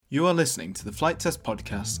You are listening to the Flight Test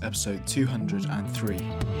Podcast, episode 203.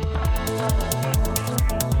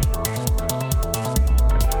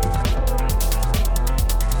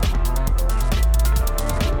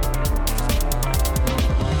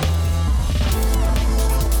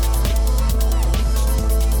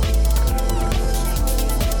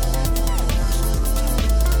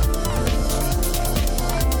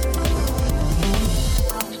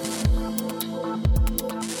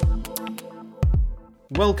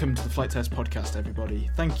 Welcome to the Flight Test Podcast, everybody.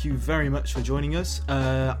 Thank you very much for joining us.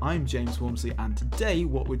 I'm James Wormsley, and today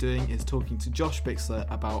what we're doing is talking to Josh Bixler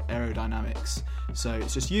about aerodynamics. So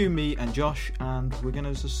it's just you, me, and Josh, and we're going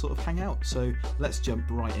to just sort of hang out. So let's jump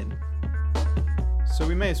right in. So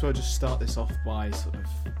we may as well just start this off by sort of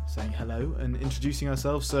saying hello and introducing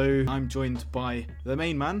ourselves. So I'm joined by the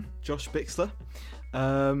main man, Josh Bixler.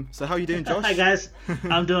 So how are you doing, Josh? Hi guys,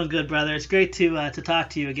 I'm doing good, brother. It's great to talk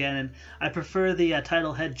to you again, and I prefer the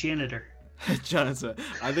title head janitor. Janitor.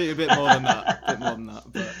 I think a bit more than that.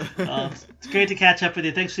 But it's great to catch up with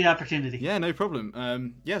you. Thanks for the opportunity. Yeah, no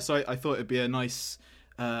problem. So I thought it'd be a nice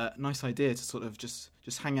idea to sort of just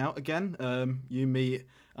hang out again, you, me,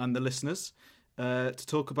 and the listeners, to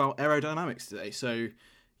talk about aerodynamics today. So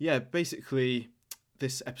yeah, basically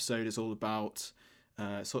this episode is all about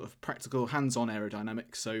sort of practical hands-on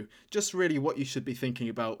aerodynamics. So just really what you should be thinking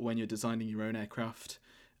about when you're designing your own aircraft,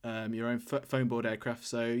 your own foam board aircraft.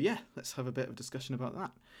 So yeah, let's have a bit of discussion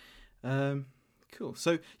about that. Cool.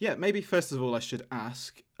 So yeah, maybe first of all I should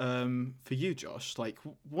ask, for you, Josh, like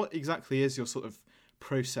what exactly is your sort of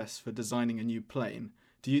process for designing a new plane?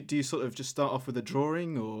 Do you sort of just start off with a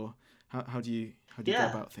drawing, or how do you go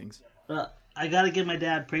about things? Well, I got to give my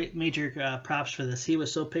dad major props for this. He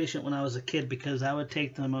was so patient when I was a kid, because I would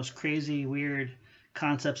take the most crazy, weird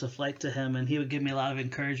concepts of flight to him, and he would give me a lot of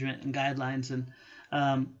encouragement and guidelines. And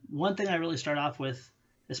one thing I really start off with,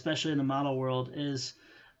 especially in the model world, is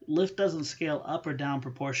lift doesn't scale up or down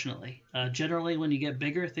proportionally. Generally, when you get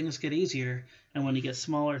bigger, things get easier, and when you get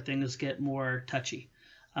smaller, things get more touchy.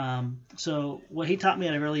 So what he taught me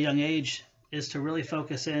at a really young age is to really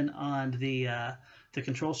focus in on the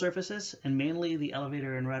control surfaces, and mainly the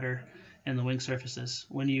elevator and rudder and the wing surfaces.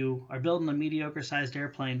 When you are building a mediocre sized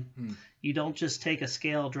airplane, you don't just take a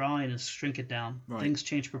scale drawing and shrink it down. Right. Things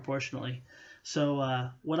change proportionally. So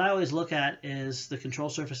what I always look at is the control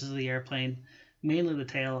surfaces of the airplane, mainly the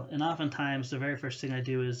tail, and oftentimes the very first thing I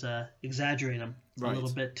do is exaggerate them a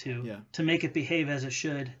little bit to make it behave as it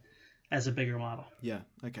should as a bigger model. Yeah,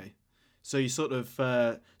 okay. So you sort of,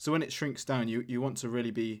 so when it shrinks down, you want to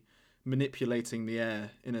really be manipulating the air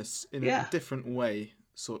in a different way,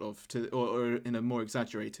 sort of, or in a more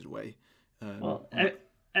exaggerated way.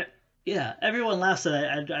 Everyone laughs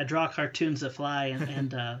that I draw cartoons that fly,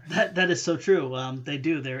 and that is so true. They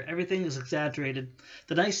do. Everything is exaggerated.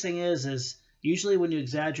 The nice thing is usually when you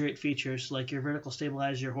exaggerate features like your vertical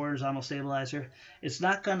stabilizer, your horizontal stabilizer, it's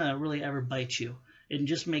not gonna really ever bite you. It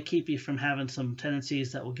just may keep you from having some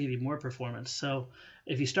tendencies that will give you more performance. So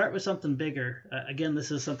if you start with something bigger, again,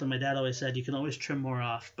 this is something my dad always said, you can always trim more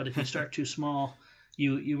off. But if you start too small,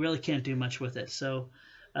 you really can't do much with it. So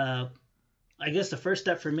I guess the first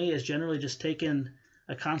step for me is generally just taking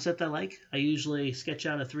a concept I like. I usually sketch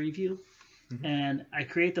out a 3-view, and I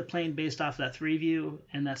create the plane based off that 3-view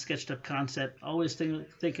and that sketched up concept, always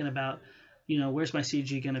thinking about, where's my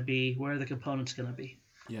CG going to be? Where are the components going to be?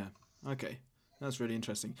 Yeah, okay. That's really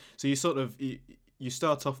interesting. So you sort of you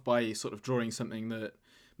start off by sort of drawing something that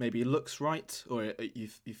maybe looks right, or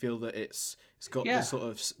you feel that it's got the sort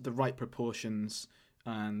of the right proportions,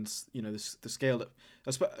 and the scale that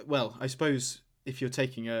I suppose if you're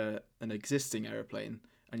taking an existing aeroplane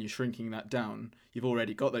and you're shrinking that down, you've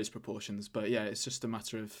already got those proportions. But yeah, it's just a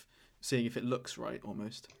matter of seeing if it looks right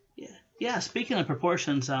almost. Yeah. Speaking of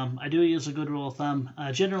proportions, I do use a good rule of thumb.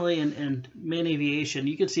 Generally, in main aviation,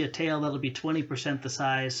 you can see a tail that'll be 20% the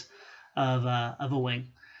size of a wing.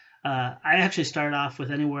 I actually start off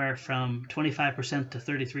with anywhere from 25% to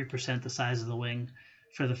 33% the size of the wing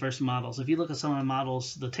for the first models. If you look at some of my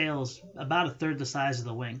models, the tail is about a third the size of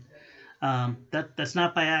the wing. That's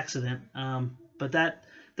not by accident, but that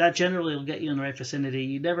generally will get you in the right vicinity.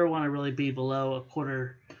 You never want to really be below a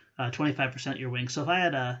quarter. 25% your wing. So if I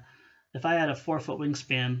had a 4-foot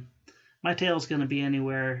wingspan, my tail is going to be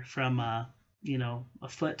anywhere from a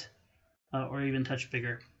foot or even touch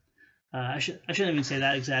bigger. I shouldn't even say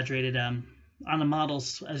that exaggerated. On the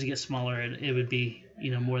models, as you get smaller, it would be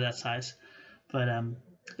more that size. But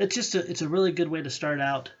it's a really good way to start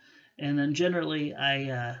out. And then generally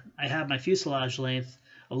I have my fuselage length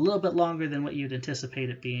a little bit longer than what you'd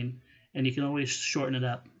anticipate it being, and you can always shorten it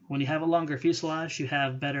up. When you have a longer fuselage, you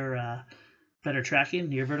have better better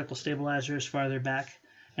tracking. Your vertical stabilizer is farther back,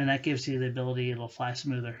 and that gives you the ability it'll fly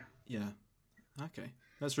smoother. Yeah. Okay.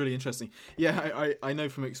 That's really interesting. Yeah, I know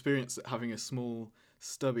from experience that having a small,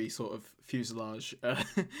 stubby sort of fuselage,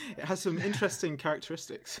 it has some interesting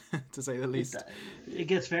characteristics, to say the least. It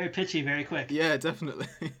gets very pitchy very quick. Yeah, definitely.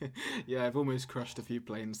 Yeah, I've almost crushed a few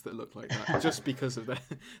planes that look like that just because of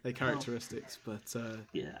their characteristics. But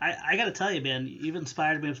yeah, I got to tell you, man, you've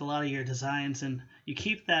inspired me with a lot of your designs, and you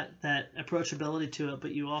keep that approachability to it,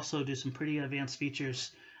 but you also do some pretty advanced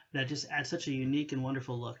features that just add such a unique and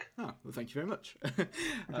wonderful look. Oh, well, thank you very much.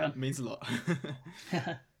 That means a lot.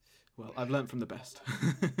 Well, I've learnt from the best.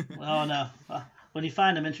 Oh, no. When you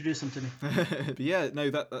find them, introduce them to me. But yeah, no,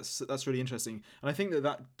 that's really interesting. And I think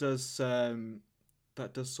that does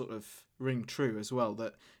sort of ring true as well,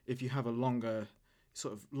 that if you have a longer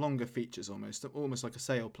features almost like a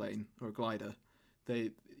sailplane or a glider,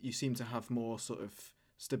 you seem to have more sort of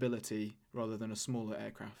stability rather than a smaller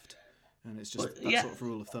aircraft. And it's just that sort of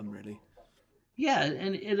rule of thumb, really. Yeah,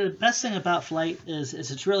 and the best thing about flight is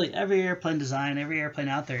it's really every airplane design, every airplane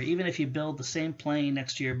out there, even if you build the same plane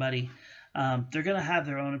next to your buddy, they're going to have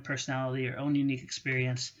their own personality or own unique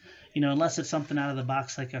experience, unless it's something out of the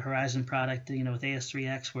box like a Horizon product, with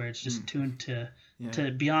AS3X, where it's just tuned to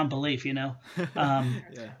beyond belief, Yeah.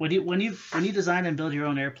 When you design and build your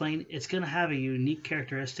own airplane, it's going to have a unique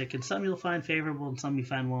characteristic, and some you'll find favorable and some you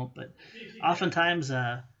find won't. But oftentimes,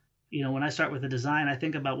 when I start with a design, I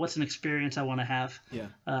think about what's an experience I want to have. Yeah.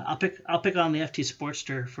 I'll pick on the FT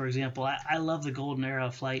Sportster, for example. I love the Golden Arrow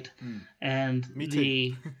flight, and me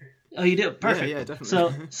too. Oh, you do? Perfect. Yeah,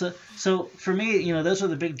 definitely. So for me, those are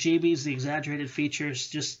the big GBs, the exaggerated features.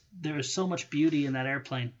 Just there was so much beauty in that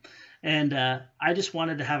airplane, and I just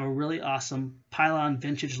wanted to have a really awesome pylon,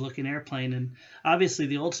 vintage-looking airplane. And obviously,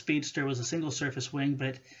 the old Speedster was a single-surface wing,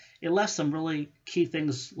 but it left some really key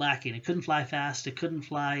things lacking. It couldn't fly fast. It couldn't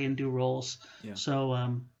fly and do rolls. Yeah. So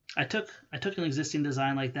I took an existing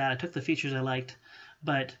design like that. I took the features I liked,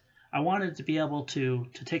 but I wanted to be able to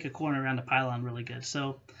take a corner around the pylon really good.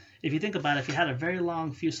 So if you think about it, if you had a very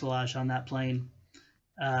long fuselage on that plane,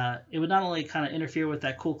 it would not only kind of interfere with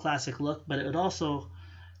that cool classic look, but it would also,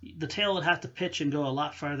 the tail would have to pitch and go a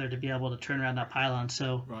lot farther to be able to turn around that pylon.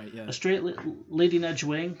 So right, yeah. A straight leading edge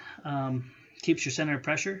wing keeps your center of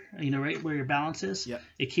pressure, right where your balance is. Yep.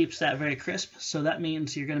 It keeps that very crisp. So that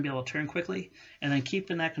means you're going to be able to turn quickly, and then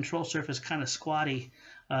keeping that control surface kind of squatty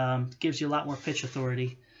gives you a lot more pitch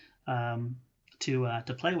authority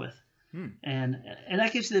to play with. And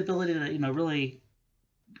that gives you the ability to really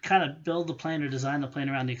kind of build the plane or design the plane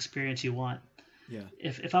around the experience you want. Yeah.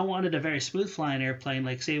 If I wanted a very smooth flying airplane,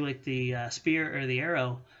 like the Spear or the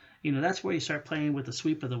Arrow, that's where you start playing with the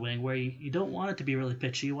sweep of the wing, where you don't want it to be really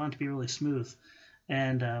pitchy, you want it to be really smooth.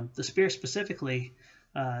 And the Spear specifically,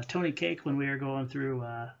 Tony Cake, when we were going through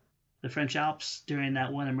the French Alps during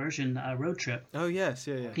that one immersion road trip. Oh yes,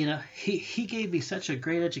 yeah. He gave me such a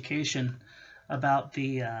great education about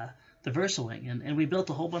the VersaWing, and we built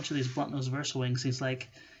a whole bunch of these blunt nose VersaWings. He's like,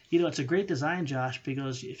 it's a great design, Josh,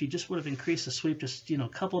 because if you just would have increased the sweep just a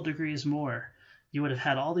couple degrees more, you would have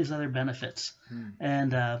had all these other benefits.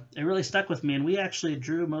 And it really stuck with me. And we actually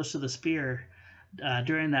drew most of the Spear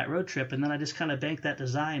during that road trip, and then I just kind of banked that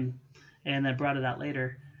design and then brought it out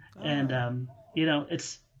later. And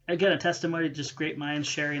it's again a testimony to just great minds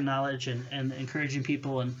sharing knowledge and encouraging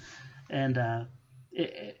people, and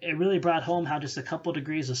it really brought home how just a couple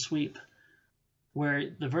degrees of sweep, where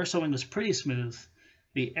the VersaWing was pretty smooth,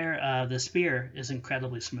 the Spear is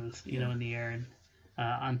incredibly smooth, in the air and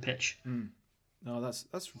on pitch. No, that's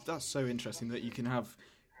so interesting that you can have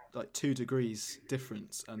like 2 degrees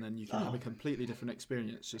difference, and then you can have a completely different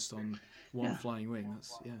experience just on one flying wing.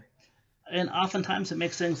 And oftentimes it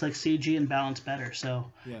makes things like CG and balance better.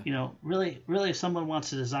 So, really, if someone wants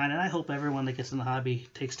to design, and I hope everyone that gets in the hobby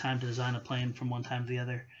takes time to design a plane from one time to the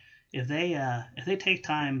other. If they take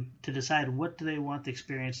time to decide what do they want the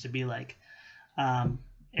experience to be like, and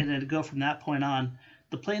then go from that point on,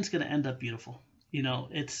 the plane's going to end up beautiful.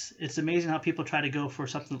 It's amazing how people try to go for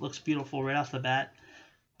something that looks beautiful right off the bat.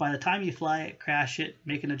 By the time you fly it, crash it,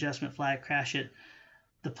 make an adjustment, fly it, crash it,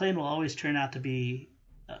 the plane will always turn out to be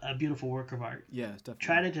a beautiful work of art. Yeah, definitely.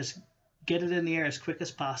 Try to just get it in the air as quick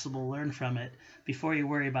as possible, learn from it before you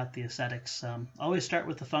worry about the aesthetics. Always start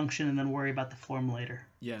with the function and then worry about the form later.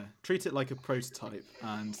 Yeah, treat it like a prototype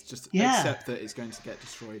and just accept that it's going to get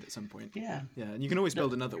destroyed at some point. Yeah, and you can always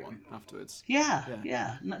build another one afterwards.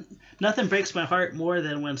 Yeah. Nothing breaks my heart more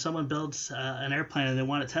than when someone builds an airplane and they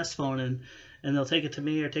want a test flown, and they'll take it to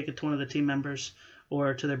me or take it to one of the team members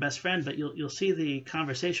or to their best friend, but you'll see the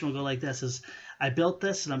conversation will go like this: is I built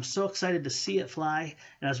this and I'm so excited to see it fly,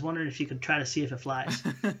 and I was wondering if you could try to see if it flies.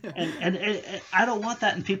 and I don't want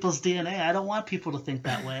that in people's DNA. I don't want people to think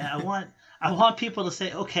that way. I want people to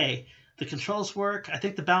say, okay, the controls work. I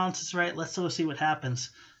think the balance is right. Let's go see what happens.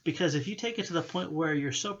 Because if you take it to the point where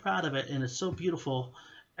you're so proud of it and it's so beautiful,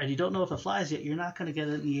 and you don't know if it flies yet, you're not going to get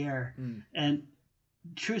it in the air. And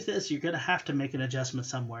truth is, you're going to have to make an adjustment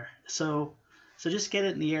somewhere. So just get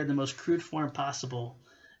it in the air in the most crude form possible,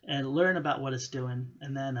 and learn about what it's doing,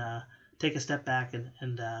 and then take a step back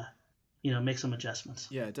and make some adjustments.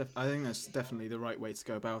 Yeah, I think that's definitely the right way to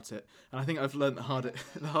go about it. And I think I've learned the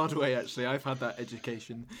hard way, actually. I've had that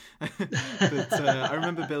education. But I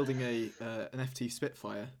remember building an FT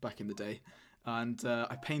Spitfire back in the day, and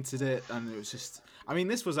I painted it, and it was just... I mean,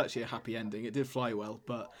 this was actually a happy ending. It did fly well,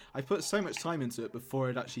 but I put so much time into it before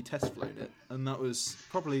I'd actually test flown it, and that was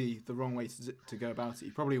probably the wrong way to go about it.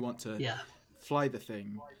 You probably want to fly the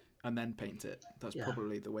thing and then paint it. That's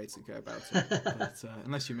probably the way to go about it. But,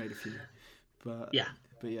 unless you made a few. But yeah.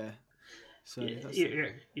 So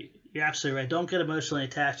you're absolutely right. Don't get emotionally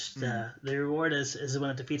attached. The reward is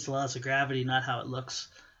when it defeats the laws of gravity, not how it looks.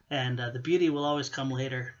 And the beauty will always come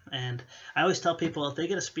later. And I always tell people, if they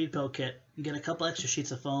get a speed build kit, get a couple extra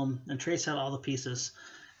sheets of foam and trace out all the pieces,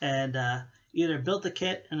 and either build the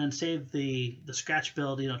kit and then save the scratch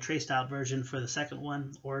build, traced out version for the second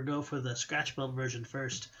one, or go for the scratch build version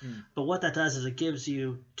first. But what that does is it gives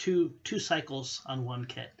you two cycles on one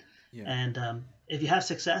kit. Yeah. And if you have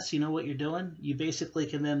success, you know what you're doing. You basically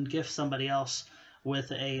can then gift somebody else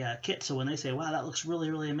with a kit. So when they say, wow, that looks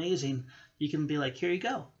really, really amazing, you can be like, here you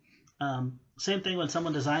go. Same thing when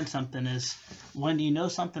someone designs something is when you know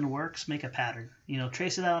something works, make a pattern.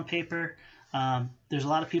 Trace it out on paper. There's a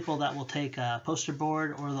lot of people that will take a poster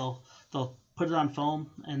board, or they'll put it on foam,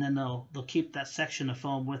 and then they'll keep that section of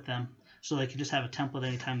foam with them so they can just have a template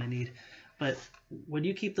anytime they need. But when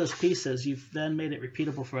you keep those pieces, you've then made it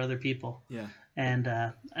repeatable for other people. Yeah. And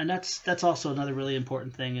that's also another really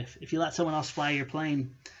important thing. If you let someone else fly your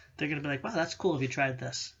plane, they're gonna be like, wow, that's cool if you tried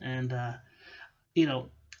this. And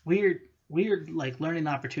weird like learning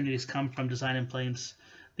opportunities come from designing planes.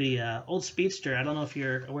 The old Speedster, I don't know if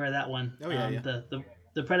you're aware of that one. Oh yeah,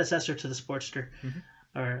 The predecessor to the Sportster,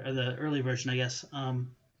 or the early version, I guess.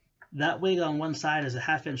 That wing on one side is a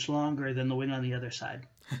half-inch longer than the wing on the other side.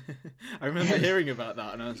 I remember hearing about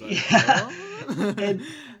that, and I was like,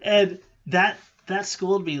 and that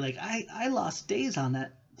schooled me. Like I lost days on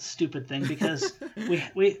that stupid thing because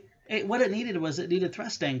what it needed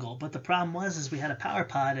thrust angle, but the problem was we had a power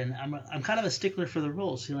pod, and I'm kind of a stickler for the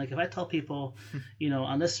rules. Like if I tell people,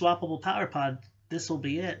 on this swappable power pod, this will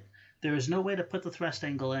be it. There is no way to put the thrust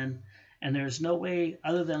angle in, and there's no way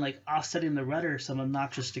other than like offsetting the rudder some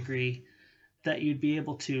obnoxious degree that you'd be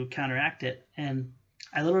able to counteract it. And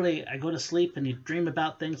I go to sleep and you dream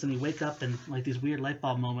about things and you wake up in like these weird light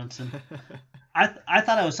bulb moments. And I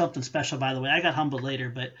thought I was something special, by the way. I got humbled later,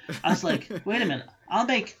 but I was like, wait a minute, I'll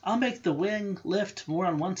make the wing lift more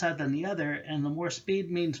on one side than the other, and the more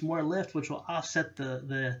speed means more lift, which will offset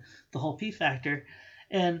the whole P factor,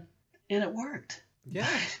 and it worked. Yeah,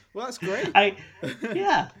 well, that's great.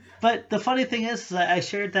 But the funny thing is I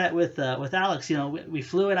shared that with Alex. We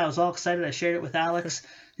flew it. I was all excited. I shared it with Alex.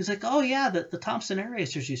 He's like, oh yeah, the Thompson Air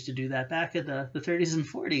Racers used to do that back in the 30s and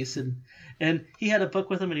 40s, and he had a book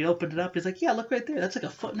with him, and he opened it up. He's like, yeah, look right there, that's like a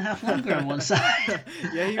foot and a half longer on one side.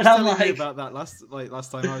 Yeah, he was telling me about that last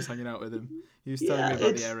time I was hanging out with him. He was telling me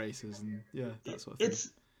about the Air Racers and that sort of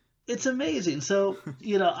thing. It's amazing. So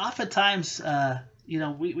oftentimes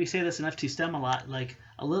we say this in FT STEM a lot. Like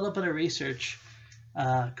a little bit of research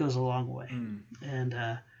goes a long way, and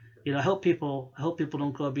I hope people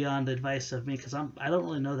don't go beyond the advice of me, because I don't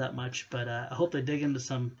really know that much, but I hope they dig into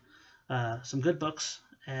some good books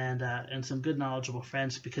and some good knowledgeable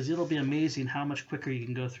friends, because it'll be amazing how much quicker you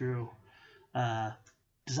can go through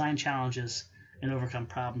design challenges and overcome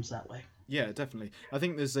problems that way. Yeah, definitely. I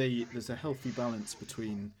think there's a healthy balance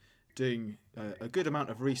between doing a good amount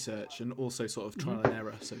of research and also sort of trial and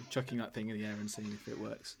error, so chucking that thing in the air and seeing if it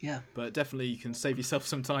works. Yeah. But definitely you can save yourself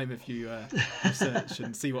some time if you research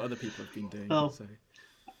and see what other people have been doing. Well, so.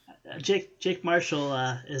 Jake Marshall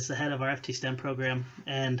is the head of our FT STEM program,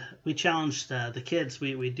 and we challenged the kids.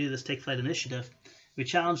 We do this Take Flight initiative. We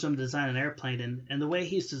challenged them to design an airplane, and the way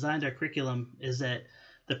he's designed our curriculum is that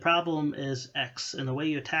the problem is X, and the way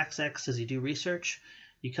you attack X is you do research.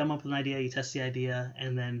 You come up with an idea, you test the idea,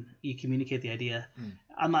 and then you communicate the idea.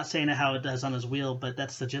 I'm not saying how it does on his wheel, but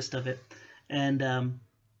that's the gist of it. And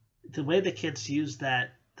the way the kids use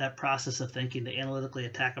that process of thinking to analytically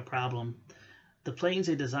attack a problem, the planes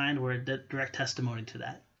they designed were a direct testimony to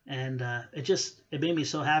that. And it made me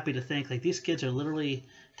so happy to think like these kids are literally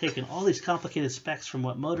taking all these complicated specs from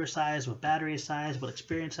what motor size, what battery size, what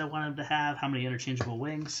experience I want them to have, how many interchangeable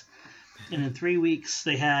wings, and in 3 weeks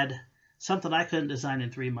they had something I couldn't design in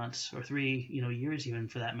 3 months or 3 years even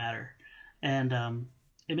for that matter. And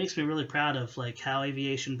it makes me really proud of like how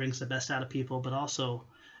aviation brings the best out of people, but also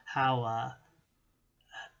how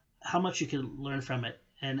much you can learn from it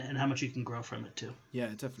and how much you can grow from it too. Yeah,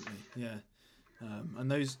 definitely. Yeah. And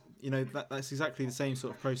those, that's exactly the same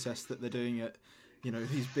sort of process that they're doing at,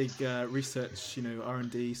 these big research,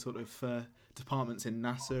 R&D sort of departments in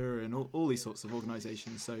NASA and all these sorts of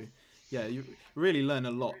organisations. So, yeah, you really learn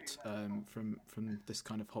a lot from this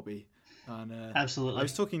kind of hobby. And absolutely. I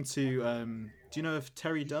was talking to, do you know of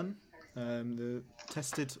Terry Dunn, the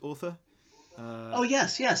Tested author? Oh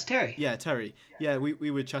yes, Terry. Yeah, Terry. Yeah,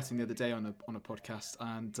 we were chatting the other day on a podcast,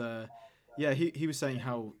 and yeah, he was saying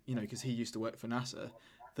how because he used to work for NASA,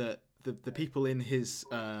 that the people in his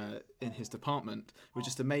department were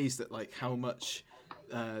just amazed at like how much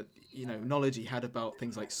knowledge he had about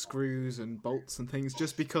things like screws and bolts and things,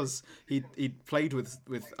 just because he'd played with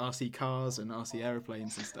RC cars and RC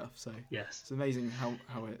aeroplanes and stuff. So yes, it's amazing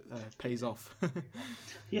how it pays off.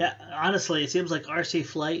 Yeah, honestly, it seems like RC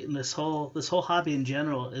flight and this whole hobby in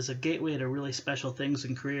general is a gateway to really special things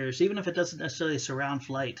and careers, even if it doesn't necessarily surround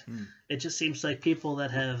flight. It just seems like people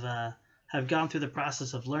that have gone through the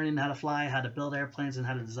process of learning how to fly, how to build airplanes, and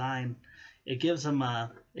how to design. It gives them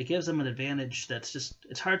an advantage that's just,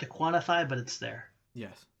 it's hard to quantify, but it's there.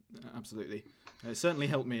 Yes, absolutely. It certainly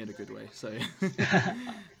helped me in a good way. So,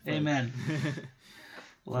 amen.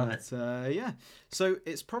 Love it. Yeah, so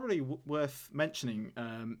it's probably worth mentioning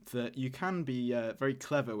that you can be very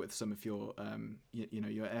clever with some of your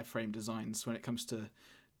your airframe designs when it comes to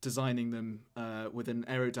designing them with an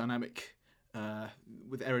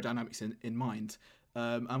with aerodynamics in mind.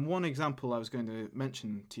 And one example I was going to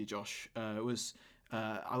mention to you, Josh, was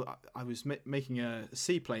I was making a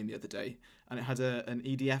seaplane the other day, and it had an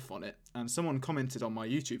EDF on it, and someone commented on my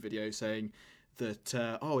YouTube video saying that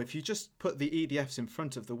if you just put the EDFs in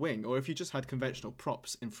front of the wing, or if you just had conventional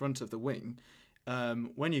props in front of the wing,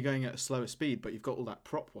 when you're going at a slower speed but you've got all that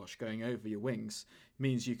prop wash going over your wings,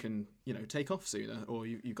 means you can take off sooner, or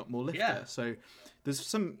you've got more lift there. So there's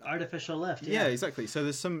some artificial lift. Yeah, exactly. So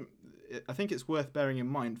there's some, I think it's worth bearing in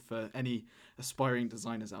mind for any aspiring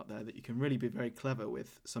designers out there, that you can really be very clever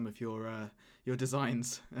with some of your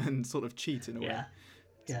designs and sort of cheat in a way.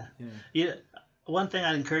 Yeah. One thing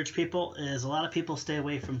I'd encourage people is, a lot of people stay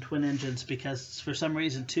away from twin engines because for some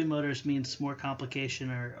reason 2 motors means more complication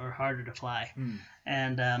or harder to fly.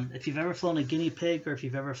 And if you've ever flown a guinea pig, or if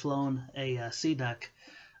you've ever flown a sea duck,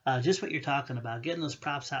 just what you're talking about, getting those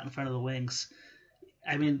props out in front of the wings.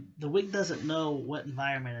 I mean, the wing doesn't know what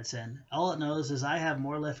environment it's in. All it knows is I have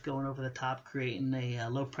more lift going over the top, creating a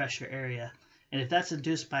low pressure area. And if that's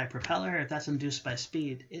induced by a propeller, if that's induced by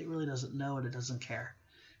speed, it really doesn't know, and it doesn't care.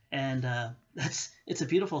 And it's a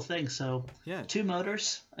beautiful thing. So 2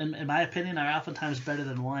 motors, in my opinion, are oftentimes better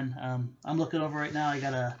than 1. I'm looking over right now. I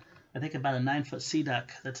got I think about a 9-foot sea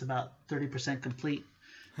duck that's about 30% complete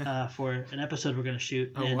for an episode we're going to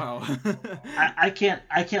shoot. Oh, and wow. I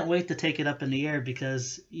can't wait to take it up in the air,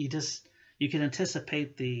 because you can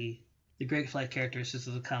anticipate the great flight characteristics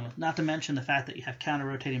of the come. Not to mention the fact that you have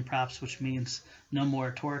counter-rotating props, which means no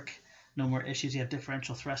more torque, no more issues. You have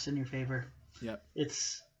differential thrust in your favor. Yep.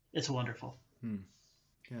 It's wonderful.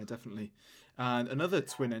 Yeah, definitely. And another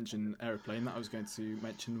twin-engine aeroplane that I was going to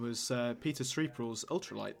mention was Peter Streeperl's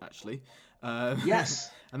Ultralight, actually.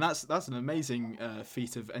 Yes. And that's an amazing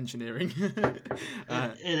feat of engineering.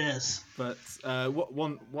 It is. But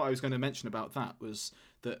what I was going to mention about that was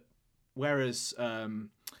that whereas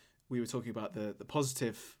we were talking about the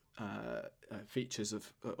positive features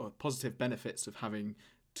of, or positive benefits of having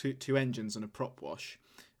two engines and a prop wash,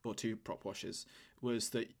 or 2 prop washes, was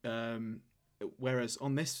that whereas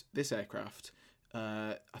on this aircraft,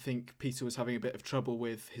 I think Peter was having a bit of trouble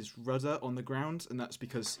with his rudder on the ground, and that's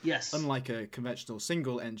because unlike a conventional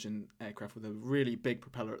single engine aircraft with a really big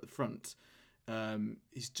propeller at the front,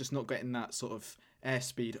 he's just not getting that sort of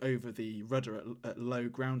airspeed over the rudder at low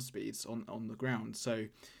ground speeds on the ground. So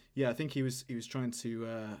yeah, I think he was trying to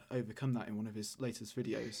overcome that in one of his latest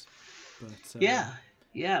videos. But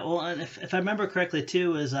Yeah, well, and if I remember correctly,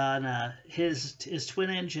 too, is on his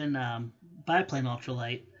twin-engine biplane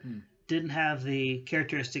ultralight didn't have the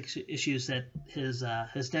characteristic issues that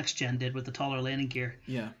his next gen did with the taller landing gear.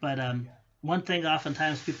 Yeah. But one thing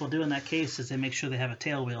oftentimes people do in that case is they make sure they have a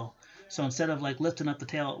tail wheel. So instead of like lifting up the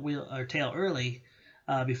tail wheel or tail early,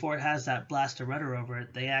 before it has that blast of rudder over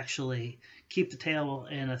it, they actually keep the tail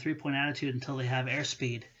in a 3-point attitude until they have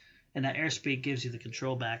airspeed, and that airspeed gives you the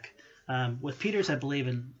control back. With Peters, I believe,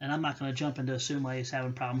 and I'm not going to jump in to assume why he's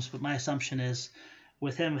having problems, but my assumption is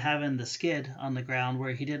with him having the skid on the ground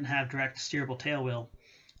where he didn't have direct steerable tail wheel,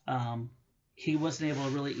 he wasn't able to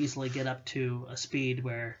really easily get up to a speed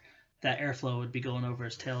where that airflow would be going over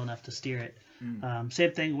his tail enough to steer it.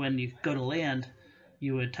 Same thing when you go to land,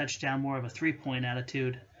 you would touch down more of a 3-point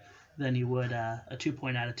attitude than you would a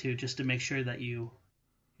 2-point attitude, just to make sure that you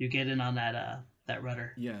get in on that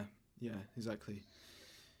rudder. Yeah, exactly.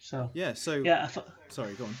 So sorry,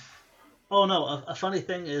 go on. Oh no, a funny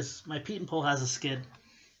thing is my Pete and pole has a skid,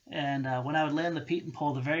 and when I would land the Pete and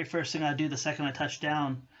pole, the very first thing I'd do the second I touched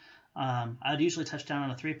down, I'd usually touch down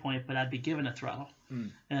on a 3-point, but I'd be given a throttle.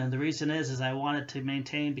 And the reason is I wanted to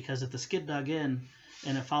maintain, because if the skid dug in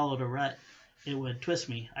and it followed a rut, it would twist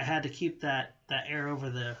me. I had to keep that air over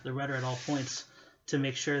the rudder at all points to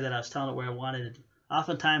make sure that I was telling it where I wanted it.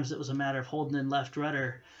 Oftentimes it was a matter of holding in left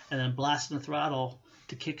rudder and then blasting the throttle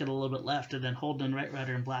to kick it a little bit left, and then holding in right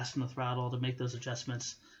rudder and blasting the throttle to make those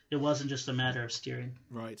adjustments. It wasn't just a matter of steering.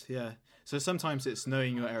 Right, yeah. So sometimes it's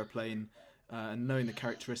knowing your aeroplane and knowing the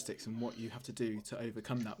characteristics and what you have to do to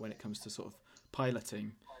overcome that when it comes to sort of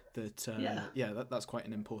piloting. That's quite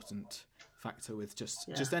an important factor with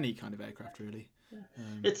just any kind of aircraft, really.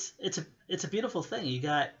 Yeah. It's a beautiful thing. You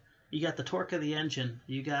got the torque of the engine,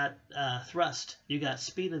 you got thrust, you got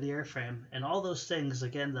speed of the airframe, and all those things.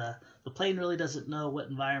 Again, the plane really doesn't know what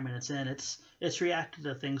environment it's in. It's reacting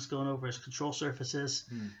to things going over its control surfaces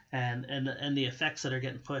and the effects that are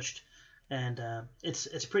getting pushed. And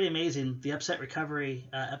it's pretty amazing. The upset recovery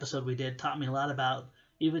episode we did taught me a lot about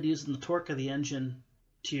even using the torque of the engine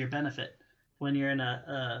to your benefit. When you're in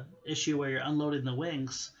a issue where you're unloading the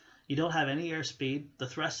wings, you don't have any airspeed. The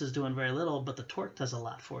thrust is doing very little, but the torque does a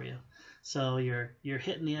lot for you. So you're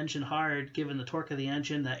hitting the engine hard, given the torque of the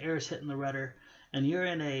engine, that air is hitting the rudder, and you're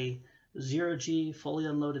in a 0G fully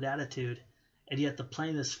unloaded attitude, and yet the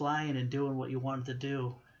plane is flying and doing what you want it to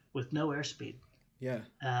do with no airspeed. Yeah.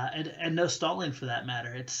 And no stalling for that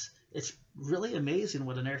matter. It's really amazing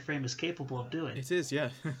what an airframe is capable of doing. It is, yeah.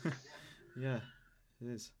 Yeah, it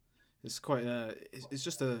is. It's quite it's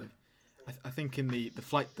just I think in the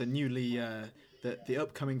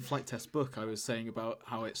upcoming flight test book, I was saying about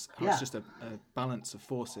how it's just a balance of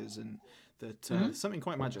forces, and that there's something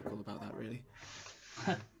quite magical about that, really.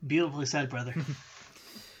 Beautifully said, brother.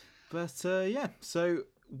 But so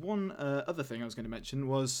one other thing I was going to mention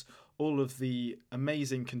was all of the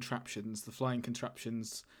amazing contraptions, the flying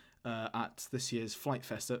contraptions at this year's Flight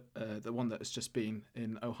Fest, the one that has just been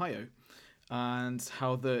in Ohio, and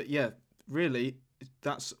how really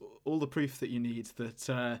that's all the proof that you need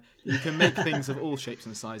that you can make things of all shapes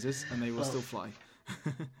and sizes and they will still fly.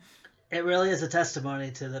 It really is a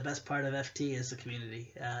testimony to the best part of FT is the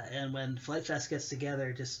community. And when Flight Fest gets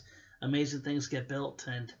together, just amazing things get built.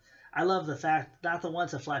 And I love the fact, not the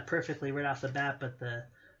ones that fly perfectly right off the bat, but the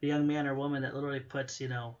young man or woman that literally puts,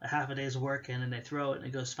 a half a day's work in, and they throw it and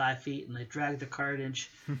it goes 5 feet, and they drag the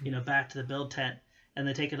cartage, back to the build tent, and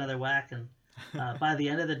they take another whack, and by the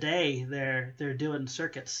end of the day, they're doing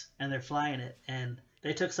circuits and they're flying it, and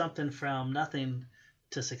they took something from nothing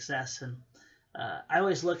to success. And I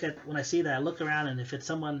always look at, when I see that, I look around, and if it's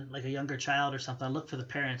someone like a younger child or something, I look for the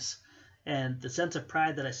parents, and the sense of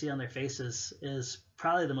pride that I see on their faces is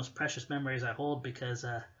probably the most precious memories I hold, because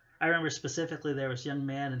I remember specifically there was a young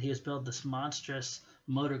man, and he was building this monstrous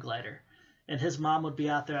motor glider. And his mom would be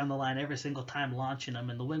out there on the line every single time launching them,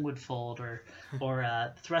 and the wing would fold or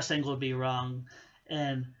the thrust angle would be wrong.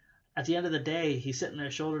 And at the end of the day, he's sitting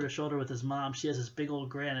there shoulder to shoulder with his mom. She has this big old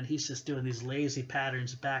grin, and he's just doing these lazy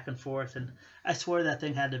patterns back and forth. And I swear that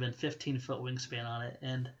thing had to have been 15-foot wingspan on it.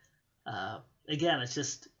 And again,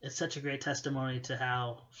 it's such a great testimony to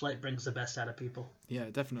how flight brings the best out of people. Yeah,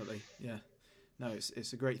 definitely. Yeah. No,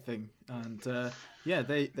 it's a great thing, and there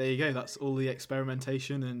you go. That's all the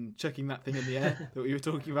experimentation and chucking that thing in the air that we were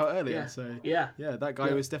talking about earlier. Yeah. So yeah, that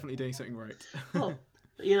guy was definitely doing something right. Well,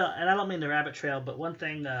 and I don't mean to rabbit trail, but one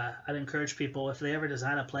thing I'd encourage people, if they ever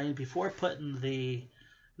design a plane, before putting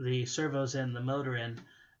the servos in, the motor in,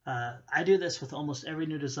 I do this with almost every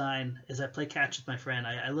new design. As I play catch with my friend,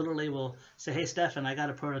 I literally will say, "Hey, Stefan, I got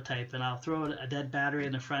a prototype," and I'll throw a dead battery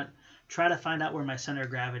in the front, try to find out where my center of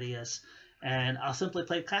gravity is. And I'll simply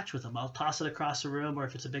play catch with them. I'll toss it across the room, or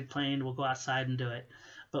if it's a big plane, we'll go outside and do it.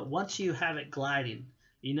 But once you have it gliding,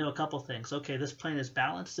 you know a couple things. Okay, this plane is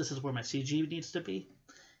balanced. This is where my CG needs to be.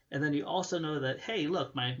 And then you also know that, hey,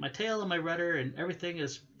 look, my tail and my rudder and everything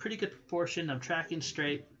is pretty good proportion. I'm tracking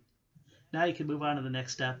straight. Now you can move on to the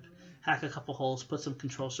next step. hack a couple holes, put some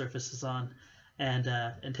control surfaces on, and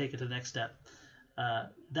take it to the next step.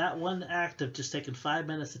 That one act of just taking 5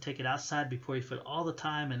 minutes to take it outside before you put all the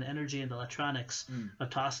time and energy into electronics of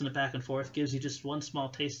tossing it back and forth gives you just one small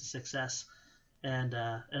taste of success, and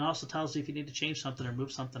also tells you if you need to change something or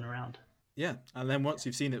move something around. Yeah, and then once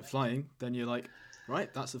you've seen it flying, then you're like,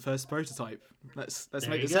 right, that's the first prototype. Let's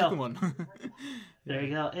make the go. second one. There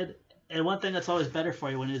you go. And one thing that's always better for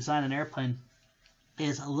you when you design an airplane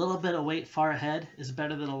is a little bit of weight far ahead is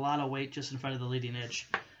better than a lot of weight just in front of the leading edge.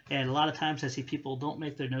 And a lot of times I see people don't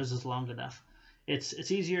make their noses long enough.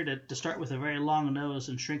 It's easier to start with a very long nose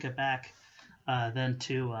and shrink it back than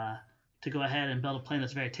to go ahead and build a plane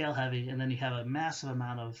that's very tail heavy, and then you have a massive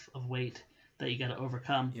amount of weight that you got to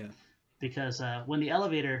overcome. Yeah. Because when the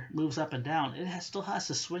elevator moves up and down, it still has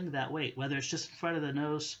to swing that weight, whether it's just in front of the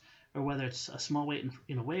nose or whether it's a small weight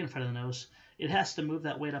way in front of the nose. It has to move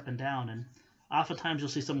that weight up and down, and oftentimes you'll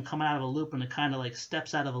see someone come out of a loop and it kind of like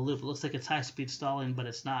steps out of a loop. It looks like it's high-speed stalling, but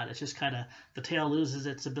it's not. It's just kind of the tail loses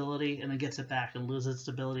its ability and then gets it back, and loses its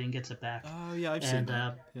ability and gets it back. Oh yeah, I've seen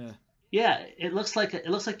that. Yeah. Yeah, it looks like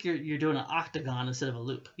you're doing an octagon instead of a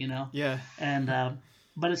loop, Yeah. And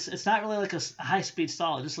but it's not really like a high-speed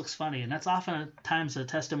stall. It just looks funny, and that's oftentimes a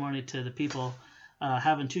testimony to the people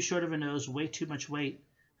having too short of a nose, way too much weight.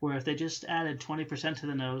 Where if they just added 20% to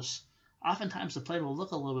the nose, oftentimes the plane will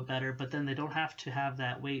look a little bit better, but then they don't have to have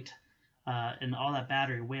that weight and all that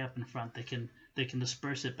battery way up in front. They can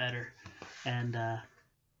disperse it better. And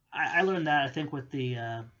I learned that, I think, with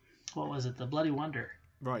the what was it, the Bloody Wonder.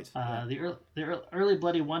 Right. The early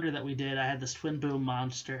Bloody Wonder that we did, I had this twin boom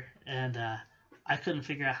monster, and I couldn't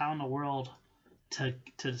figure out how in the world to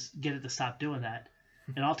get it to stop doing that.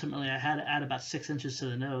 And ultimately, I had to add about 6 inches to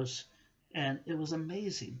the nose, and it was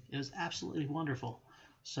amazing. It was absolutely wonderful.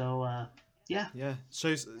 So, yeah. Yeah,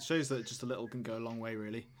 shows that just a little can go a long way,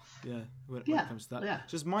 really. Yeah, when it comes to that. Yeah.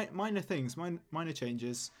 Just minor things, minor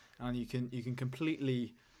changes, and you can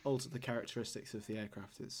completely alter the characteristics of the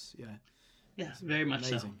aircraft. It's Very much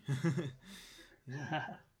amazing. so. Yeah.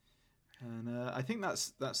 And I think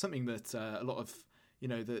that's something that a lot of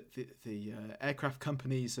the aircraft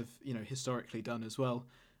companies have historically done as well.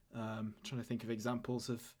 Trying to think of examples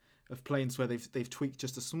of planes where they've tweaked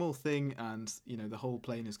just a small thing and the whole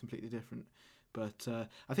plane is completely different. But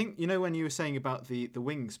I think when you were saying about the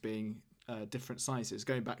wings being different sizes,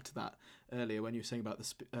 going back to that earlier when you were saying about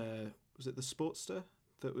was it the Sportster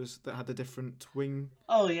that had the different wing?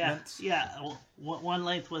 Oh yeah, lengths? yeah. One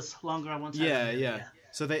length was longer on one side. Yeah.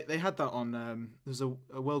 So they had that on. There's a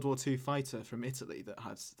World War II fighter from Italy that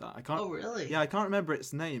had that. I can't. Oh really? Yeah, I can't remember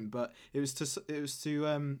its name, but it was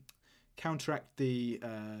to counteract the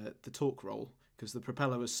torque roll because the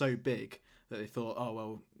propeller was so big that they thought, oh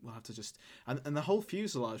well, we'll have to just and the whole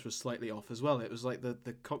fuselage was slightly off as well. It was like the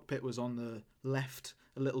cockpit was on the left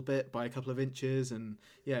a little bit by a couple of inches, and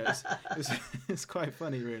it's quite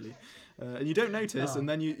funny really. And you don't notice, and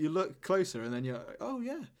then you look closer, and then you're like, oh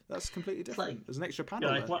yeah, that's completely different. There's an extra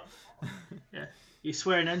panel there. What? Yeah, you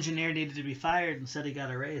swear an engineer needed to be fired instead he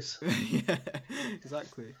got a raise. Yeah,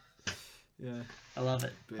 exactly. Yeah, I love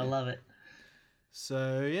it. I love it.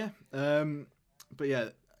 So yeah, but yeah,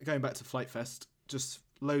 going back to Flight Fest, just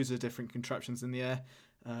loads of different contraptions in the air.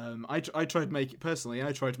 I tried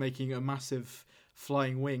making a massive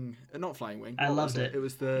flying wing, not flying wing. I loved it. It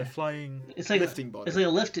was the flying lifting body. It's like a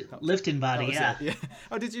lifting body. Yeah. Yeah.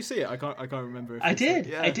 Oh, did you see it? I can't remember. I did.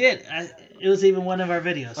 It was even one of our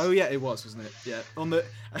videos. Oh yeah, it was, wasn't it? Yeah. I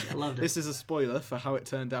loved it. This is a spoiler for how it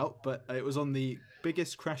turned out, but it was on the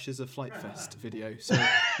biggest crashes of Flight Fest video, so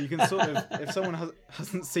you can sort of, if someone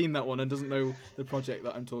hasn't seen that one and doesn't know the project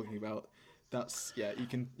that I'm talking about, that's you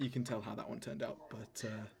can tell how that one turned out. But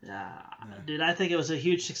dude, I think it was a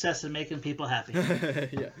huge success in making people happy.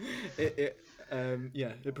 It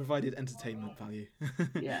provided entertainment value.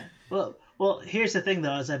 Yeah. Well, here's the thing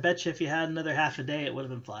though, is I bet you if you had another half a day, it would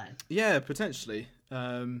have been flying. Yeah, potentially. We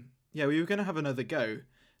were going to have another go.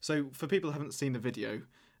 So for people who haven't seen the video,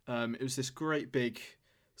 it was this great big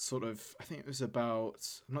sort of, I think it was about,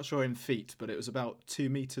 I'm not sure in feet, but it was about 2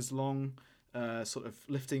 meters long, sort of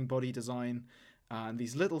lifting body design, and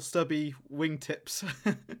these little stubby wingtips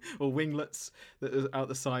or winglets that are out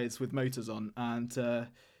the sides with motors on. And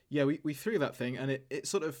we threw that thing, and it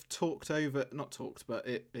sort of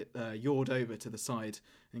it yawed over to the side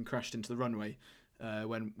and crashed into the runway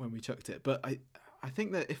when we chucked it. But I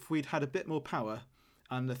think that if we'd had a bit more power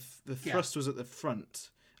and the thrust was at the front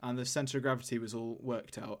and the center of gravity was all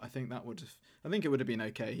worked out, I think it would have been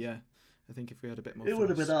okay. Yeah, I think if we had a bit more, it would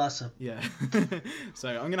have been awesome. Yeah. So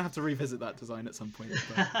I'm gonna have to revisit that design at some point.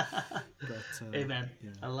 But hey man, yeah.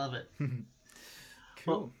 I love it.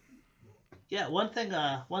 Cool. Yeah, one thing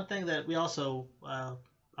that we also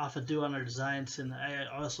often do on our designs, and I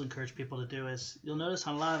also encourage people to do, is you'll notice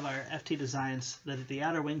on a lot of our FT designs that the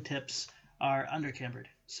outer wing tips are undercambered.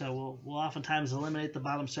 So we'll oftentimes eliminate the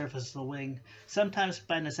bottom surface of the wing, sometimes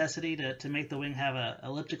by necessity to make the wing have a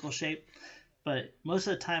elliptical shape. But most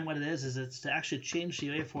of the time what it is it's to actually change the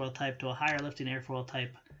airfoil type to a higher lifting airfoil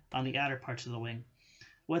type on the outer parts of the wing.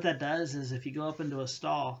 What that does is if you go up into a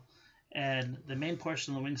stall and the main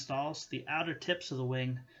portion of the wing stalls, the outer tips of the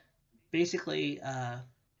wing basically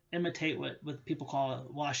imitate what people call a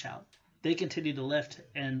washout. They continue to lift,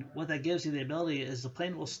 and what that gives you the ability is the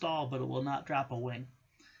plane will stall, but it will not drop a wing.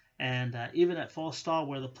 And even at full stall,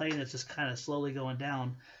 where the plane is just kind of slowly going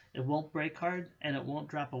down, it won't brake hard and it won't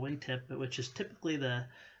drop a wingtip, which is typically the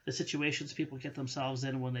situations people get themselves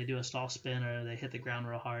in when they do a stall spin or they hit the ground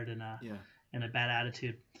real hard in a bad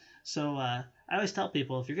attitude. So I always tell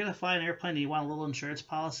people, if you're going to fly an airplane and you want a little insurance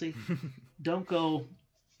policy, don't go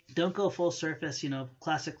full surface,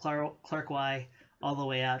 classic Clark Y all the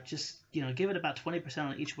way out. Just, give it about 20%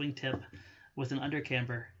 on each wingtip with an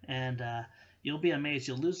undercamber, and you'll be amazed.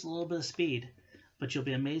 You'll lose a little bit of speed, but you'll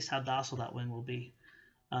be amazed how docile that wing will be.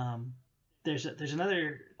 There's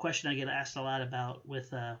another question I get asked a lot about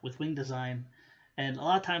with wing design, and a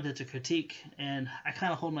lot of times it's a critique, and I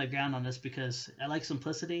kind of hold my ground on this because I like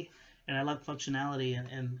simplicity and I like functionality,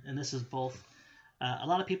 and this is both. A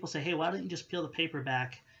lot of people say, hey, why don't you just peel the paper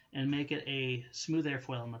back and make it a smooth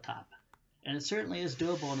airfoil on the top? And it certainly is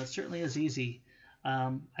doable, and it certainly is easy.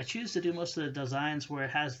 I choose to do most of the designs where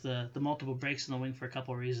it has the multiple breaks in the wing for a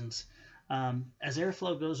couple of reasons. As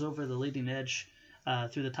airflow goes over the leading edge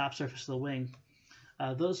through the top surface of the wing,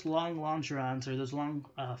 those long longerons or those long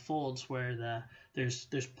folds where there's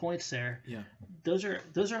points there, those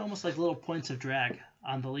are almost like little points of drag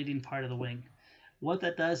on the leading part of the wing. What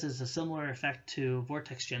that does is a similar effect to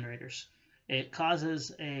vortex generators. It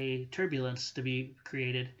causes a turbulence to be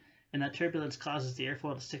created, and that turbulence causes the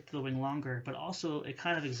airfoil to stick to the wing longer, but also it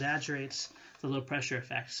kind of exaggerates the low pressure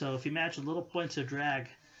effect. So if you imagine little points of drag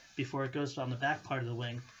before it goes on the back part of the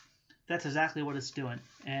wing, that's exactly what it's doing,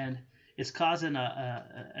 and it's causing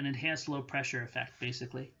an enhanced low pressure effect,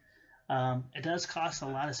 basically. It does cost a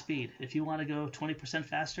lot of speed. If you want to go 20%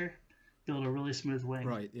 faster, build a really smooth wing.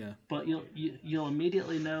 Right, yeah. But you'll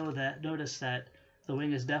immediately notice that the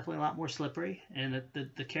wing is definitely a lot more slippery, and that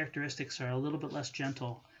the characteristics are a little bit less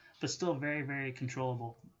gentle, but still very, very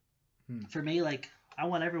controllable. For me, I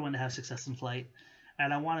want everyone to have success in flight,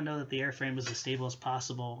 and I want to know that the airframe is as stable as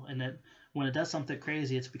possible, and that when it does something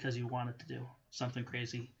crazy, it's because you want it to do something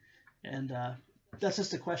crazy. And that's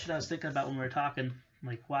just a question I was thinking about when we were talking.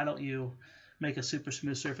 Why don't you make a super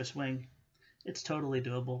smooth surface wing? It's totally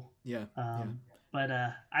doable. Yeah. But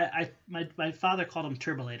my father called them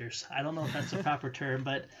turbulators. I don't know if that's a proper term,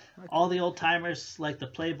 but all the old timers like the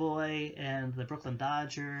Playboy and the Brooklyn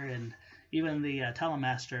Dodger and even the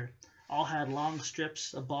Telemaster all had long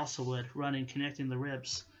strips of balsa wood running connecting the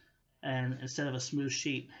ribs, and instead of a smooth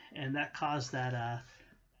sheet, and that caused that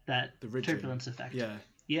turbulence effect. Yeah.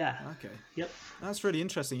 Yeah. Okay. Yep. That's really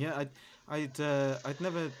interesting. Yeah, I'd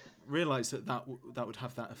never realised that would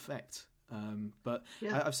have that effect. But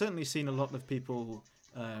yeah. I've certainly seen a lot of people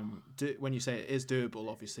when you say it is doable,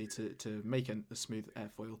 obviously, to make a smooth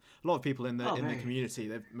airfoil. A lot of people in the community,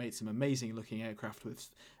 they've made some amazing looking aircraft with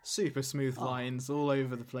super smooth lines all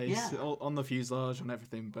over the place, on the fuselage and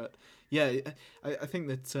everything. But yeah, I think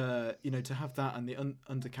that to have that and the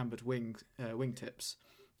undercambered wingtips.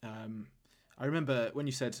 I remember when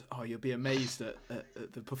you said, "Oh, you'll be amazed at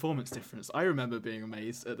the performance difference." I remember being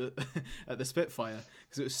amazed at the Spitfire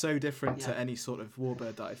because it was so different to any sort of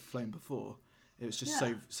warbird that I'd flown before. It was just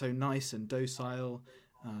so nice and docile,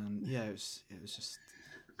 and it was just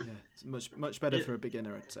much better for a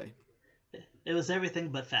beginner, I'd say. It was everything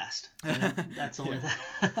but fast. That's only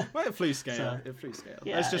that. Well, it flew scale.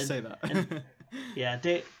 Yeah, Let's just say that.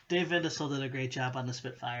 Dave Vindesel did a great job on the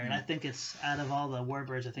Spitfire, and I think it's, out of all the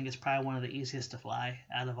warbirds, I think it's probably one of the easiest to fly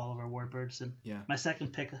out of all of our warbirds. And my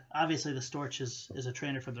second pick, obviously the Storch is a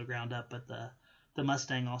trainer from the ground up, but the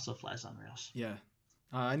Mustang also flies on rails. Yeah,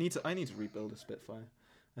 I need to rebuild a Spitfire.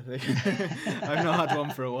 I think I've not had one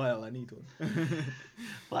for a while. I need one.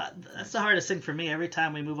 Well, that's the hardest thing for me. Every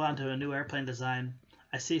time we move on to a new airplane design,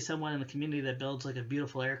 I see someone in the community that builds a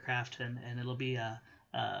beautiful aircraft, and it'll be a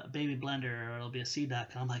Baby Blender or it'll be a Sea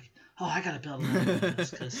Duck, and I'm like, oh, I gotta build another one of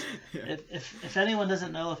this, because if anyone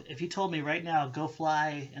doesn't know, if you told me right now go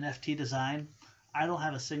fly an FT design, I don't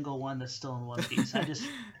have a single one that's still in one piece.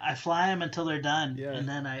 I fly them until they're done, and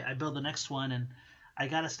then I build the next one, and I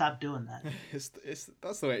gotta stop doing that.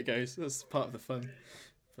 That's the way it goes. That's part of the fun.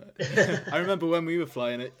 But I remember when we were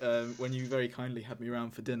flying it, when you very kindly had me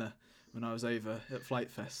around for dinner when I was over at Flight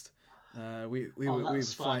Fest. We were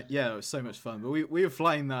flying. Yeah, it was so much fun. But we were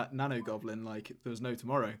flying that Nano Goblin like there was no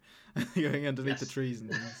tomorrow, going underneath the trees and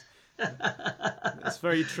things. It's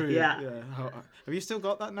very true. Yeah. Have you still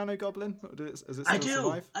got that Nano Goblin? Does it still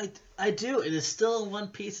survive? I do. It is still in one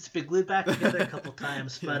piece. It's been glued back together a couple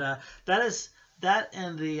times. But that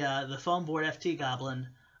and the foam board FT Goblin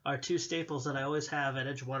are two staples that I always have at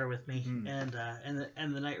Edgewater with me, and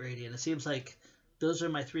the Night Radiant. It seems like those are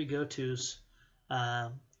my three go-tos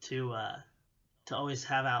to always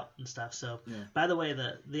have out and stuff. So, by the way,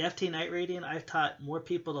 the FT Night Radiant, I've taught more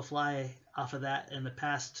people to fly off of that in the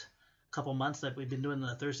past couple months that we've been doing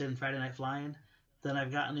the Thursday and Friday night flying than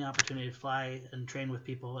I've gotten the opportunity to fly and train with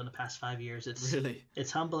people in the past 5 years.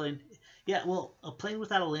 It's humbling. Yeah, well, a plane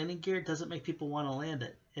without a landing gear doesn't make people want to land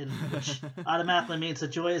it, which automatically means the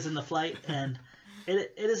joy is in the flight. And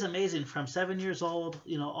it is amazing from 7 years old,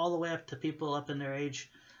 all the way up to people up in their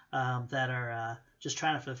age that are just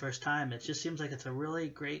trying it for the first time. It just seems like it's a really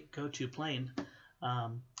great go-to plane.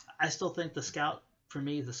 I still think the Scout and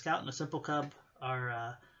the Simple Cub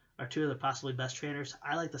are two of the possibly best trainers.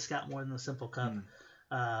 I like the Scout more than the Simple Cub.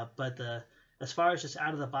 But as far as just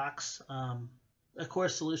out of the box, of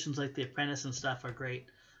course, solutions like the Apprentice and stuff are great.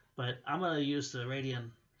 But I'm going to use the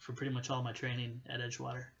Radian for pretty much all my training at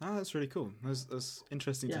Edgewater. Oh, that's really cool. That's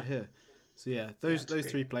interesting to hear. So those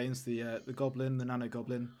three planes, the Goblin, the Nano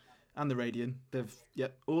Goblin, and the Radian, they've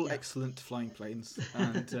all excellent flying planes,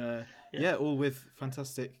 and all with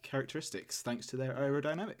fantastic characteristics thanks to their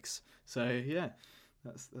aerodynamics. So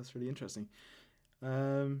that's really interesting.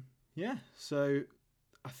 So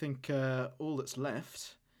I think all that's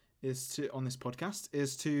left on this podcast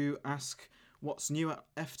is to ask what's new at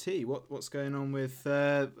FT. What's going on with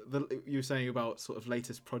you were saying about sort of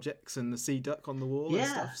latest projects and the Sea Duck on the wall and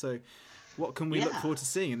stuff. So what can we look forward to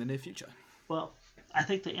seeing in the near future? Well, I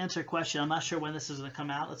think to answer your question, I'm not sure when this is going to come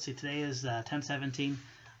out. Let's see, today is 10/17.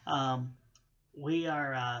 We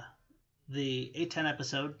are the 810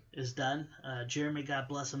 episode is done. Jeremy, God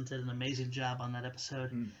bless him, did an amazing job on that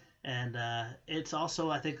episode. And it's also,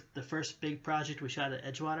 I think, the first big project we shot at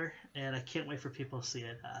Edgewater, and I can't wait for people to see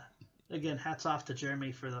it. Again, hats off to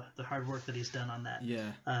Jeremy for the hard work that he's done on that.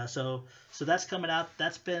 Yeah. So that's coming out.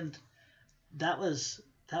 That was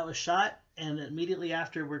shot, and immediately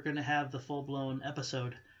after we're going to have the full-blown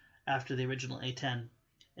episode after the original A10.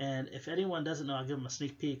 And if anyone doesn't know, I'll give them a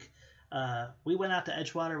sneak peek. We went out to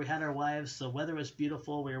Edgewater. We had our wives. The weather was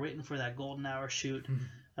beautiful. We were waiting for that golden hour shoot.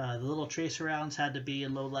 The little tracer rounds had to be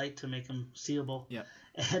in low light to make them seeable. Yeah.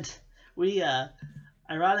 And we,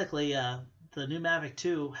 ironically, the new Mavic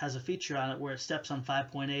 2 has a feature on it where it steps on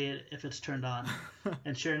 5.8 if it's turned on.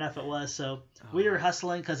 And sure enough, it was. So we were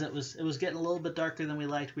hustling because it was getting a little bit darker than we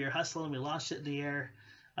liked. We were hustling. We launched it in the air.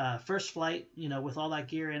 First flight, with all that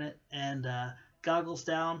gear in it. And goggles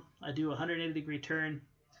down. I do a 180-degree turn.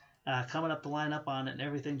 Coming up the line up on it, and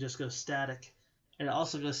everything just goes static. And it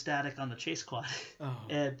also goes static on the chase quad.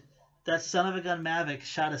 And that son of a gun Mavic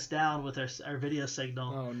shot us down with our video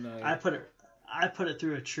signal. Oh no! I put it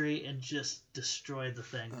through a tree and just destroyed the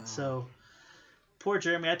thing. So poor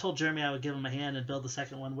Jeremy. I told Jeremy I would give him a hand and build the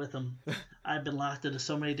second one with him. I've been locked into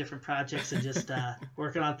so many different projects and just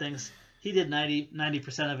working on things. He did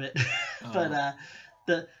 90% of it.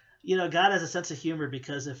 But God has a sense of humor,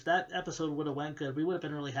 because if that episode would have went good, we would have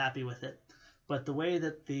been really happy with it. But the way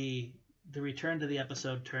that the return to the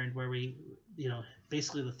episode turned, where we,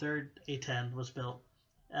 basically the third A10 was built,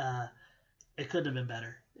 it couldn't have been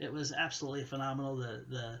better. It was absolutely phenomenal.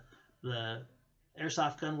 The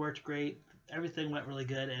airsoft gun worked great. Everything went really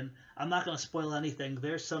good, and I'm not going to spoil anything.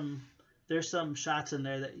 There's some shots in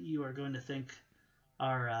there that you are going to think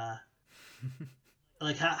are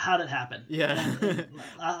like, how did it happen? Yeah.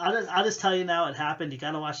 I'll just tell you now, it happened. You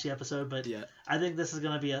got to watch the episode, but I think this is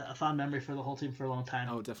going to be a fond memory for the whole team for a long time.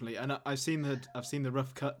 Oh, definitely. And I've seen the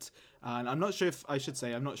rough cut, and I'm not sure if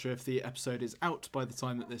the episode is out by the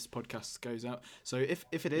time that this podcast goes out. So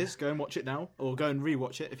if it is, go and watch it now, or go and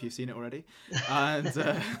rewatch it if you've seen it already. And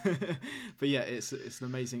but yeah, it's an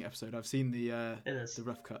amazing episode. I've seen the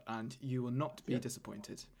rough cut, and you will not be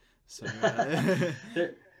disappointed. So.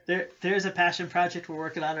 There's a passion project we're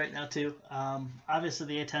working on right now too. Obviously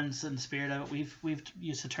the A10's in the spirit of it. We've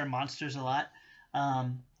used the term monsters a lot.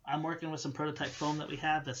 I'm working with some prototype foam that we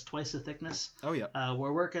have that's twice the thickness. Oh yeah.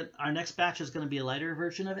 Our next batch is going to be a lighter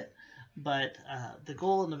version of it, but the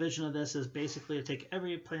goal and the vision of this is basically to take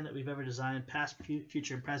every plane that we've ever designed, past,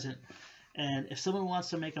 future, and present, and if someone wants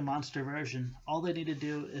to make a monster version, all they need to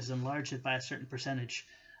do is enlarge it by a certain percentage.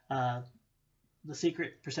 The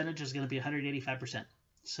secret percentage is going to be 185%.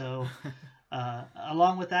 So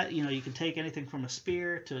along with that, you can take anything from a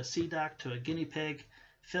spear to a sea duck to a guinea pig,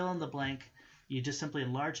 fill in the blank. You just simply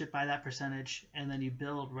enlarge it by that percentage, and then you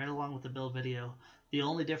build right along with the build video. The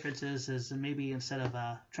only difference is maybe instead of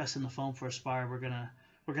trussing the foam for a spar, we're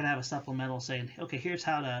gonna have a supplemental saying, okay, here's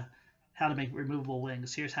how to make removable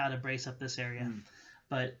wings. Here's how to brace up this area.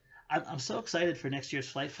 But I'm so excited for next year's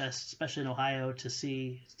Flight Fest, especially in Ohio, to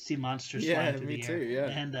see monsters flying through the air. Too, yeah.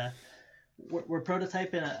 And we're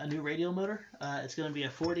prototyping a new radial motor. It's going to be a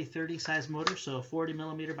 40-30 size motor, so a 40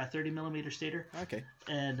 millimeter by 30 millimeter stator. Okay.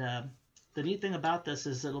 And the neat thing about this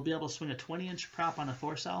is it'll be able to swing a 20-inch prop on a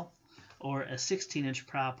 4-cell or a 16-inch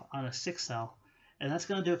prop on a 6-cell. And that's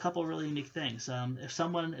going to do a couple really unique things. If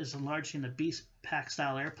someone is enlarging a beast pack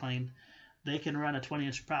style airplane, they can run a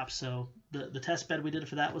 20-inch prop. So the test bed we did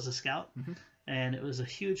for that was a Scout. Mm-hmm. And it was a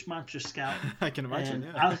huge monster Scout. I can imagine,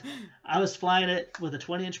 and yeah. I was flying it with a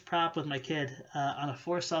 20-inch prop with my kid on a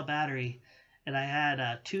 4-cell battery, and I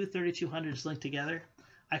had two 3200s linked together.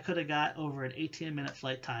 I could have got over an 18-minute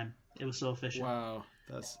flight time. It was so efficient. Wow,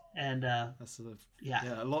 that's sort of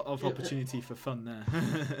a lot of opportunity for fun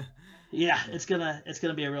there. Yeah, it's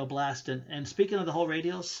gonna be a real blast. And speaking of the whole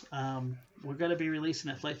radials, we're gonna be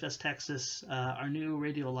releasing at Flight Fest Texas our new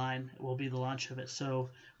radial line. Will be the launch of it.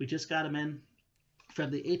 So we just got them in from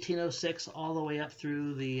the 1806 all the way up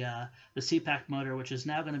through the CPAC motor, which is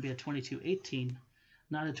now going to be a 2218,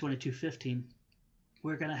 not a 2215.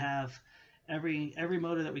 We're going to have every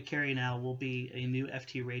motor that we carry now will be a new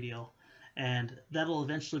FT radial, and that'll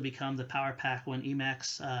eventually become the power pack when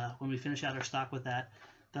Emax, when we finish out our stock with that,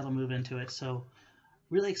 that'll move into it. So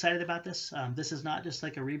really excited about this. This is not just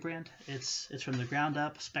like a rebrand. It's from the ground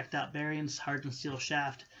up, spec'd out bearings, hardened steel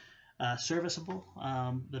shaft, serviceable.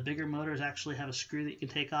 The bigger motors actually have a screw that you can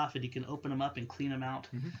take off, and you can open them up and clean them out.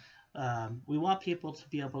 Mm-hmm. We want people to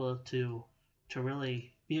be able to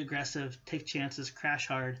really be aggressive, take chances, crash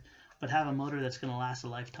hard, but have a motor that's going to last a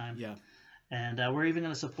lifetime. Yeah. And we're even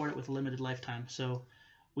going to support it with a limited lifetime. So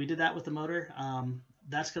we did that with the motor.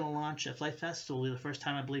 That's going to launch at Flight Fest. It will be the first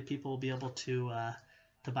time I believe people will be able to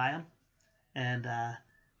buy them, and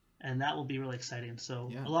that will be really exciting. So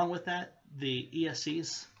along with that, the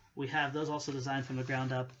ESCs. We have those also designed from the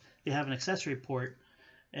ground up. They have an accessory port,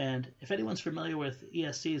 and if anyone's familiar with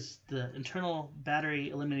ESCs, the internal battery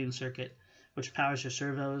eliminating circuit, which powers your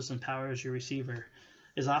servos and powers your receiver,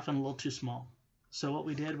 is often a little too small. So what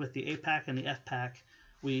we did with the APAC and the FPAC,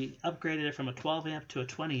 we upgraded it from a 12 amp to a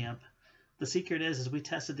 20 amp. The secret is we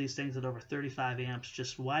tested these things at over 35 amps,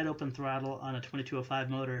 just wide open throttle on a 2205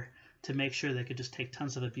 motor to make sure they could just take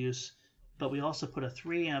tons of abuse. But we also put a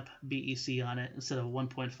 3 amp BEC on it instead of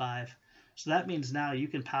 1.5. So that means now you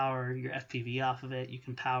can power your FPV off of it, you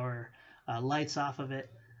can power lights off of it,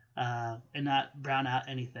 and not brown out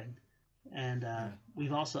anything. And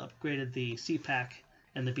we've also upgraded the CPAC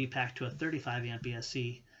and the BPAC to a 35 amp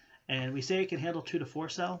ESC. And we say it can handle 2 to 4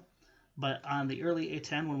 cell, but on the early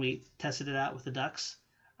A10 when we tested it out with the ducks,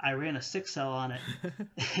 I ran a 6-cell on it,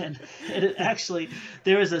 and it actually,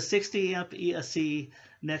 there was a 60 amp ESC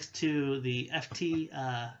next to the FT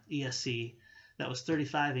ESC that was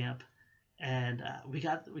 35 amp, and we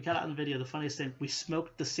got out in the video. The funniest thing, we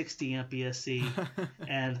smoked the 60 amp ESC,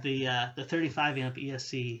 and the 35 amp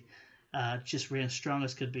ESC just ran strong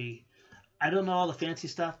as could be. I don't know all the fancy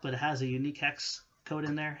stuff, but it has a unique hex code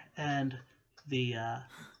in there, and the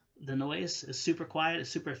noise is super quiet, it's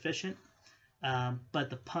super efficient. But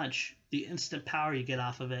the punch, the instant power you get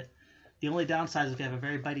off of it, the only downside is if you have a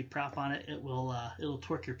very bitey prop on it, it'll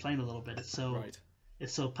torque your plane a little bit. It's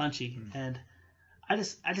so punchy, and I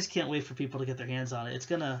just can't wait for people to get their hands on it. It's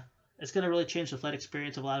gonna really change the flight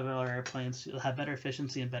experience of a lot of our airplanes. It'll have better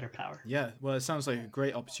efficiency and better power. Yeah, well, it sounds like a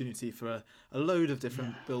great opportunity for a load of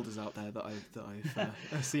different builders out there that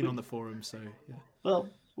I've seen on the forum. So yeah. Well,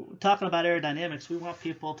 talking about aerodynamics, we want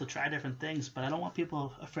people to try different things, but I don't want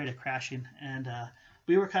people afraid of crashing. And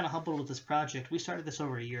we were kind of humbled with this project. We started this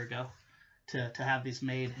over a year ago to have these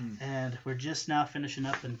made, and we're just now finishing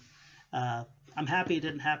up. And I'm happy it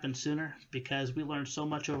didn't happen sooner because we learned so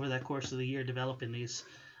much over that course of the year developing these.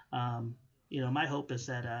 My hope is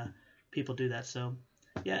that people do that. So,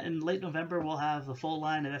 yeah, in late November we'll have the full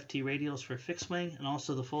line of FT radials for fixed wing, and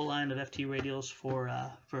also the full line of FT radials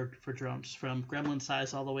for drones, from Gremlin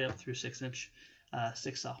size all the way up through 6-inch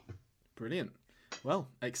 6-cell. Brilliant. Well,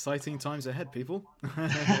 exciting times ahead, people.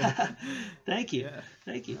 Thank you. Yeah.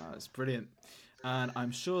 Thank you. It's brilliant. And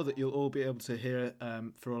I'm sure that you'll all be able to hear,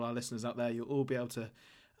 for all our listeners out there, you'll all be able to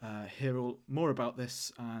hear more about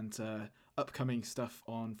this and upcoming stuff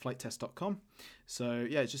on flighttest.com. So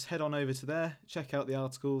yeah, just head on over to there, check out the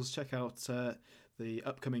articles, check out the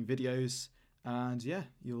upcoming videos, and yeah,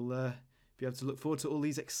 you'll be able to look forward to all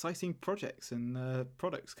these exciting projects and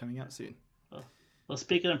products coming out soon. Well,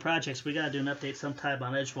 speaking of projects, we got to do an update sometime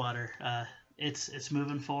on Edgewater. It's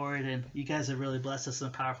moving forward, and you guys have really blessed us in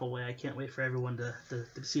a powerful way. I can't wait for everyone to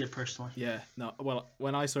see it personally. Yeah, no, well,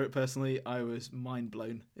 when I saw it personally, I was mind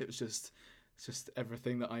blown. It was just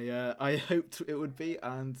everything that I hoped it would be,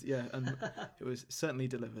 and yeah, and it was certainly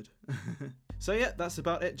delivered. So yeah, that's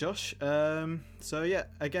about it, Josh. So yeah,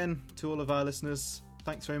 again, to all of our listeners,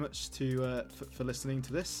 thanks very much for listening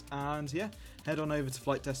to this, and yeah, head on over to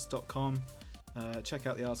flightdesk.com. Check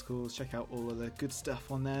out the articles, check out all of the good stuff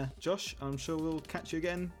on there. Josh, I'm sure we'll catch you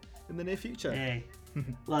again in the near future. Hey,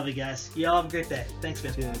 love you guys. You all have a great day. Thanks,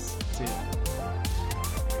 man. Cheers. See you.